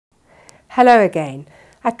Hello again.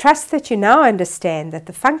 I trust that you now understand that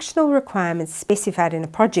the functional requirements specified in a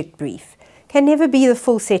project brief can never be the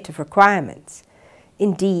full set of requirements.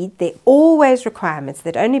 Indeed, there are always requirements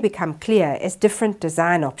that only become clear as different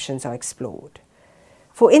design options are explored.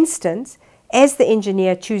 For instance, as the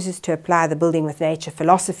engineer chooses to apply the building with nature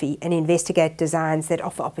philosophy and investigate designs that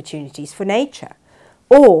offer opportunities for nature,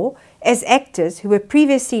 or as actors who were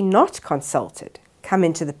previously not consulted come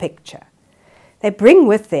into the picture. They bring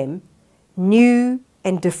with them new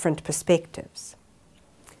and different perspectives.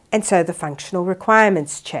 And so the functional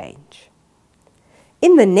requirements change.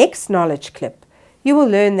 In the next knowledge clip, you will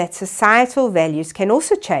learn that societal values can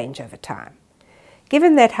also change over time.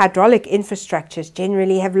 Given that hydraulic infrastructures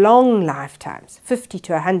generally have long lifetimes, 50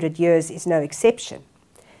 to 100 years is no exception,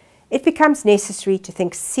 it becomes necessary to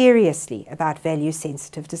think seriously about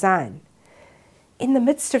value-sensitive design. In the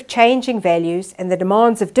midst of changing values and the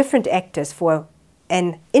demands of different actors for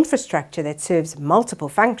an infrastructure that serves multiple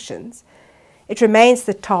functions, it remains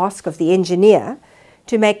the task of the engineer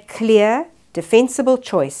to make clear, defensible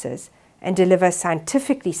choices and deliver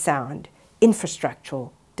scientifically sound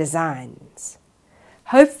infrastructural designs.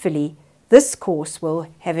 Hopefully, this course will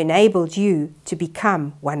have enabled you to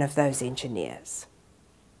become one of those engineers.